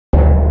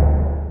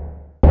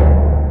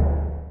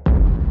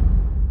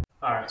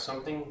All right,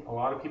 something a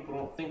lot of people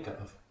don't think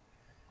of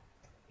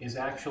is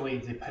actually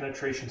the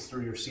penetrations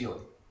through your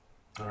ceiling.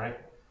 All right,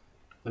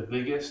 the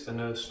biggest and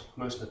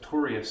most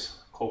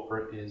notorious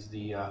culprit is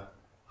the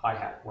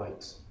hi-hat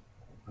lights.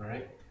 All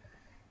right,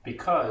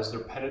 because they're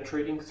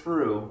penetrating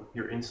through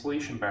your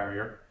insulation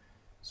barrier.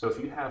 So if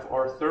you have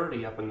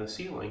R30 up in the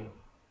ceiling,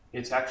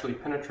 it's actually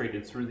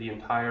penetrated through the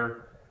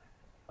entire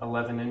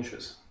 11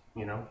 inches,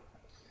 you know.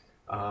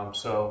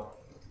 So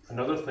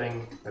another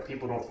thing that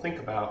people don't think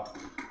about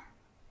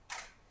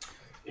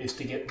is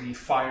to get the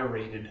fire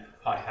rated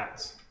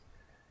hi-hats.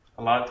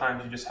 A lot of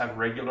times you just have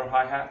regular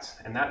hi-hats,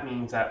 and that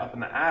means that up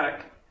in the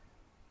attic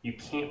you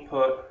can't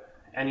put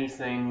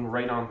anything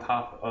right on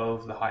top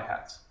of the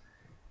hi-hats.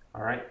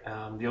 All right,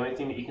 the only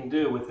thing that you can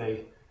do with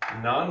a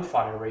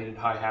non-fire rated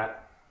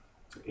hi-hat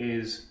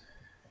is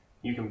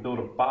you can build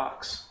a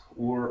box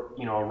or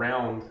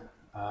around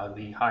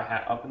the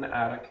hi-hat up in the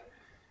attic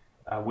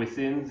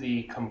within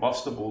the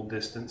combustible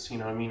distance.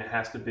 It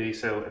has to be,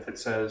 so if it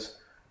says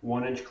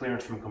 1 inch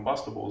clearance from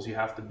combustibles, you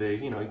have to be,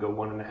 you go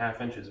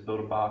 1.5 inches, build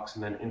a box,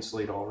 and then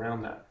insulate all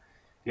around that.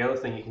 The other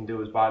thing you can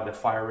do is buy the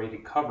fire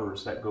rated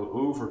covers that go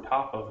over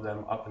top of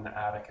them up in the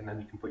attic, and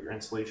then you can put your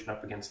insulation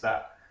up against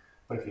that.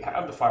 But if you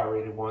have the fire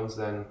rated ones,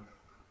 then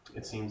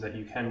it seems that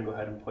you can go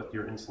ahead and put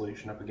your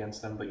insulation up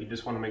against them, but you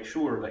just want to make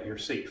sure that you're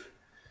safe,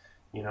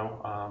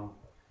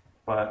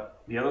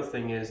 But the other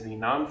thing is the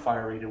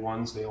non-fire rated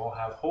ones, they all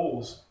have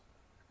holes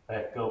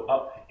that go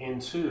up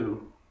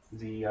into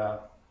the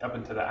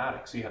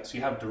attic. So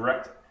you have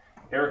direct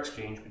air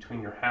exchange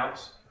between your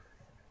house,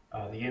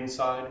 the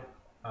inside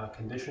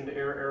conditioned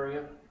air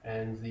area,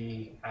 and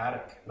the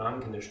attic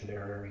non-conditioned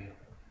air area.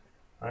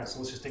 All right, so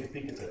let's just take a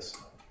peek at this.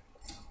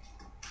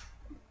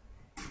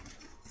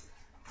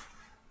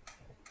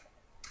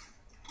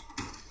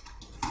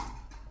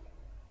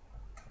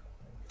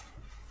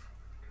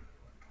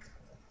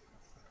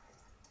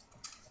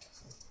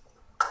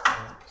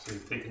 So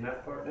you've taken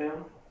that part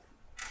down.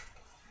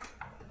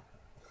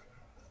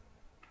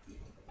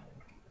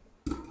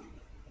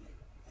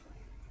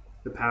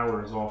 The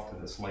power is off to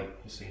this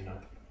light, just so you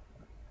know.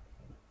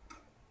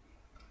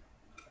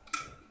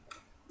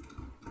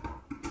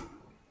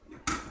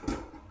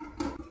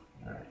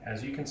 All right,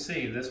 as you can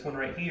see, this one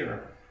right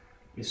here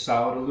is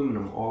solid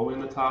aluminum all the way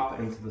in the top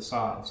and to the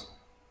sides.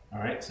 All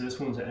right, so this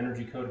one's an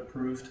energy code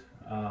approved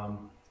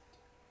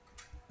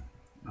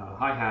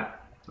hi-hat.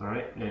 All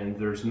right, and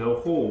there's no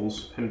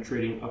holes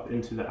penetrating up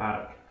into the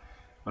attic,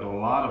 but a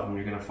lot of them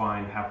you're going to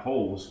find have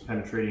holes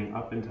penetrating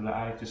up into the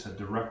attic, just a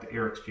direct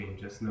air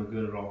exchange. That's no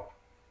good at all.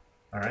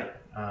 All right,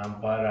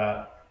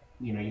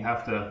 you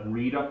have to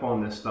read up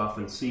on this stuff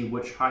and see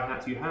which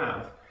hi-hats you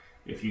have,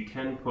 if you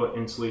can put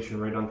insulation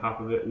right on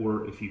top of it,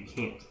 or if you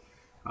can't,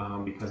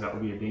 because that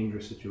would be a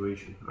dangerous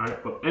situation. All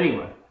right, but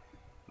anyway,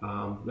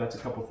 that's a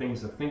couple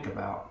things to think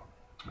about.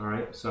 All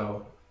right,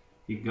 so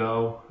you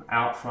go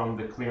out from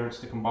the clearance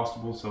to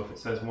combustible. So if it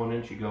says 1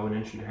 inch, you go 1.5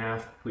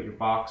 inches, put your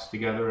box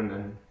together, and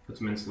then put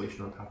some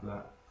insulation on top of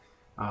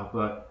that.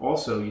 But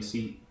also, you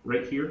see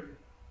right here,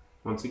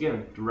 once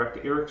again,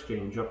 direct air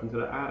exchange up into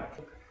the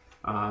attic.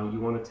 You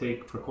want to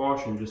take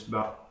precaution just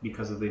about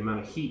because of the amount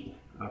of heat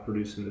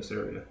produced in this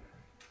area.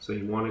 So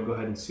you want to go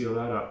ahead and seal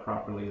that up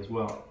properly as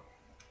well.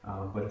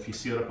 But if you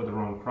seal it up with the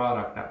wrong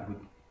product, that would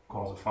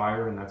cause a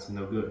fire, and that's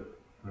no good.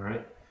 All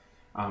right.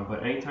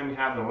 But anytime you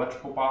have an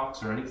electrical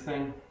box or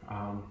anything,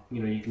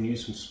 you can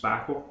use some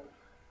spackle.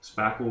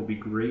 Spackle will be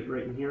great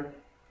right in here.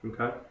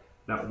 Okay,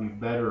 that would be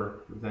better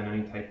than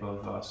any type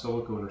of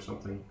silicone or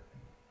something,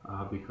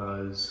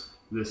 because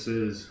this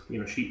is,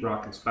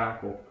 sheetrock and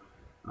spackle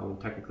will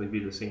technically be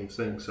the same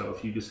thing. So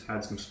if you just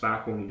had some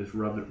spackle and you just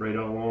rubbed it right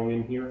along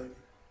in here,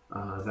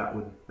 that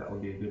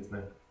would be a good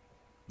thing.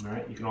 All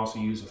right, you can also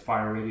use a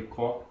fire rated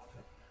caulk.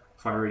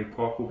 Fire rated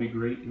caulk will be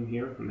great in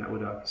here, and that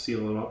would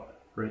seal it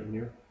up right in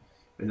here.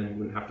 And then you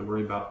wouldn't have to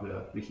worry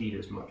about the heat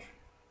as much.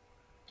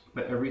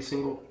 But every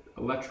single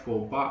electrical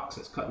box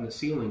that's cut in the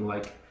ceiling,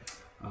 like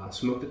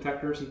smoke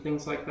detectors and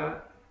things like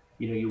that,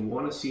 you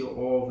want to seal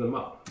all of them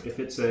up. If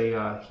it's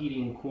a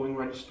heating and cooling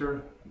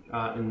register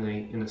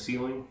in the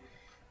ceiling,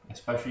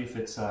 especially if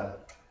it's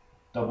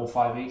double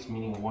 5/8,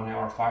 meaning a 1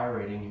 hour fire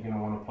rating, you're going to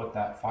want to put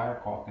that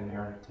fire caulk in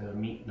there to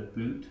meet the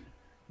boot,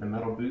 the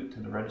metal boot to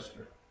the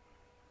register.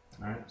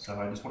 All right, so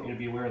I just want you to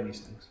be aware of these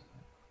things.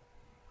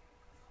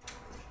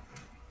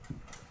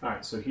 All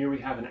right, so here we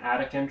have an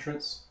attic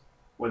entrance,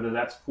 whether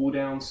that's pull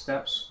down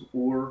steps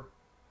or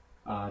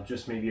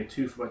just maybe a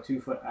 2 foot by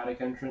 2 foot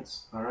attic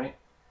entrance. All right,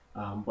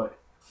 but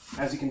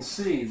as you can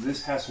see,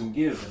 this has some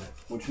give in it,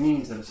 which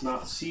means that it's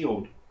not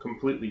sealed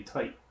completely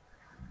tight.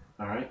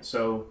 All right,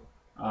 so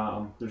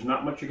there's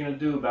not much you're going to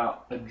do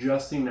about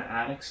adjusting the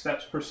attic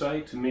steps per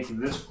se to make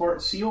this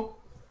part seal,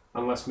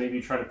 unless maybe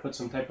you try to put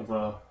some type of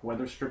a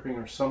weather stripping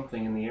or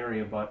something in the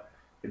area, but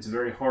it's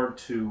very hard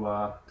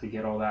to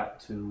get all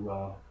that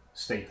to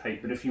stay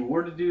tight. But if you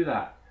were to do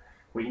that,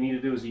 what you need to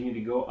do is you need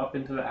to go up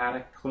into the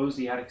attic, close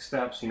the attic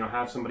steps,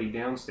 have somebody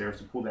downstairs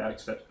to pull the attic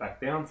steps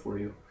back down for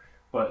you,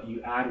 but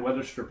you add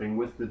weather stripping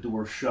with the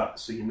door shut,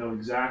 so you know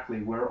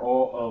exactly where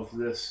all of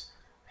this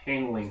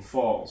paneling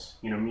falls,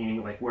 you know,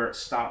 meaning like where it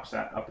stops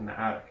at up in the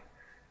attic.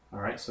 All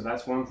right, so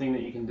that's one thing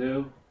that you can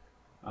do.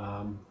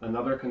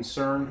 Another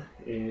concern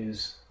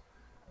is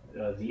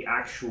the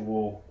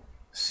actual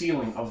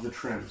sealing of the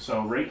trim.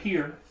 So right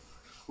here,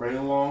 right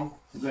along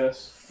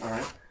this, all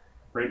right,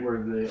 right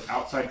where the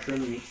outside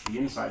trim meets the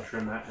inside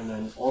trim at, and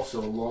then also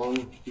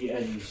along the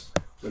edges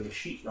where the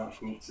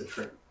sheetrock meets the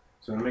trim.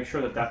 So I'm going to make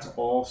sure that that's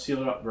all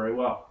sealed up very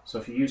well. So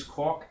if you use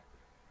caulk,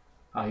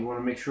 you want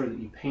to make sure that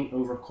you paint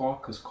over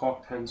caulk, because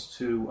caulk tends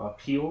to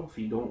peel if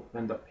you don't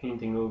end up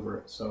painting over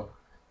it. So,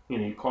 you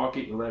know, you caulk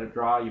it, you let it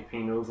dry, you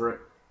paint over it,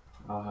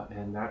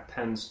 and that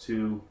tends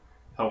to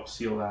help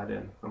seal that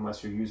in,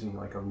 unless you're using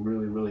like a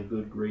really, really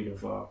good grade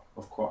of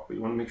caulk. But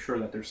you want to make sure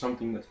that there's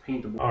something that's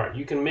paintable. All right,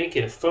 you can make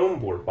it a foam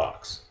board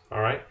box.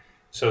 All right,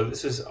 so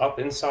this is up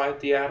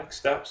inside the attic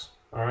steps.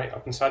 All right,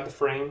 up inside the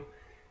frame.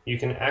 You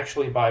can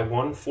actually buy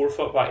one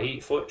 4-foot by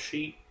 8-foot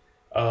sheet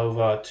of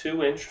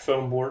 2-inch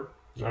foam board.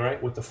 All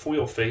right, with the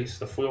foil face.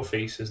 The foil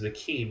face is the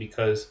key,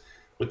 because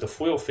with the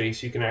foil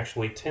face you can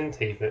actually tin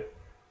tape it,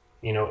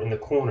 you know, in the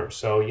corners.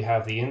 So you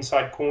have the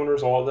inside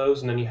corners, all of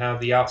those, and then you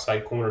have the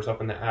outside corners up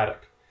in the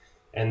attic.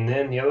 And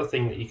then the other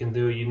thing that you can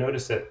do, you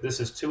notice that this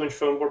is 2-inch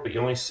foam board, but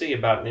you only see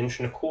about 1.25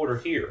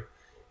 inches here.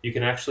 You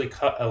can actually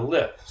cut a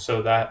lip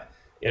so that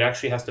it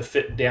actually has to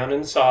fit down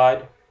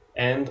inside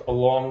and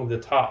along the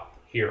top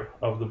here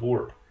of the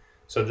board,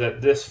 so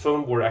that this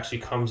foam board actually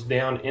comes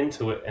down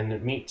into it and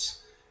it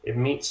meets,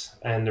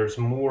 and there's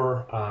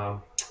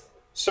more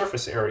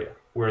surface area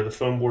where the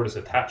foam board is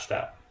attached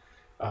at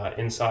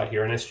inside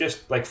here, and it's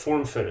just like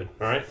form fitted.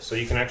 All right, so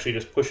you can actually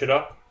just push it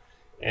up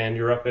and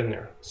you're up in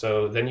there.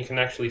 So then you can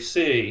actually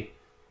see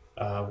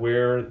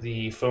where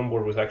the foam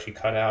board was actually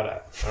cut out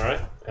at. All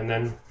right, and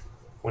then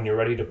when you're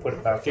ready to put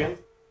it back in,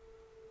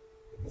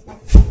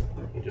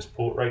 you just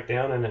pull it right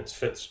down and it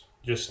fits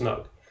just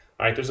snug.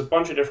 All right, there's a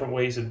bunch of different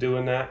ways of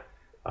doing that,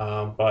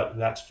 but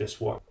that's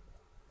just one.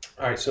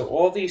 All right, so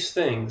all these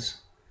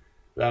things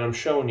that I'm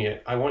showing you,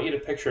 I want you to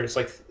picture, it's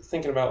like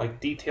thinking about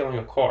like detailing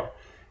a car.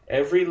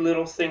 Every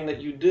little thing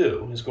that you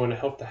do is going to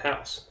help the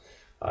house,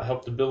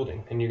 help the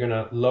building, and you're going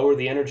to lower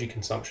the energy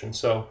consumption.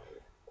 So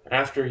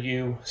after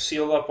you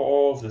seal up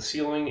all of the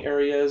ceiling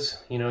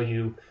areas, you know,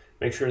 you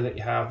make sure that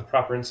you have the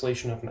proper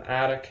insulation up in the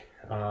attic.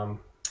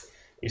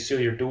 You seal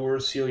your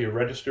doors, seal your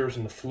registers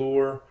in the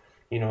floor,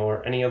 you know,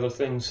 or any other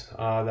things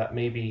that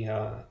may be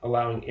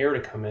allowing air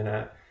to come in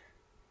at.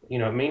 You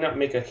know, it may not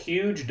make a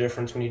huge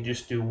difference when you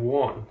just do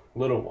one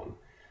little one,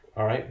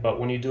 all right? But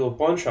when you do a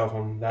bunch of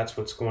them, that's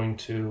what's going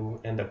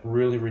to end up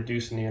really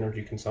reducing the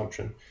energy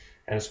consumption.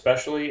 And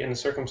especially in the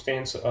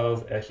circumstance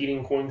of a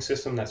heating cooling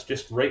system that's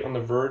just right on the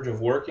verge of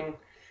working,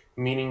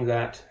 meaning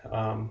that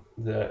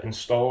the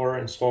installer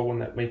installed one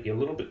that might be a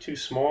little bit too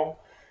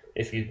small.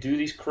 If you do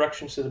these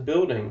corrections to the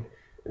building,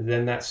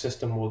 then that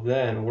system will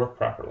then work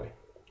properly.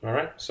 All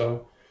right,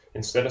 so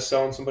instead of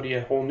selling somebody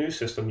a whole new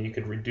system, you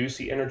could reduce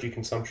the energy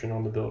consumption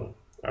on the building.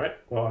 All right,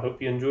 well, I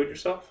hope you enjoyed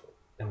yourself,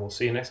 and we'll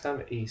see you next time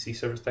at AEC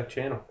Service Tech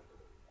channel.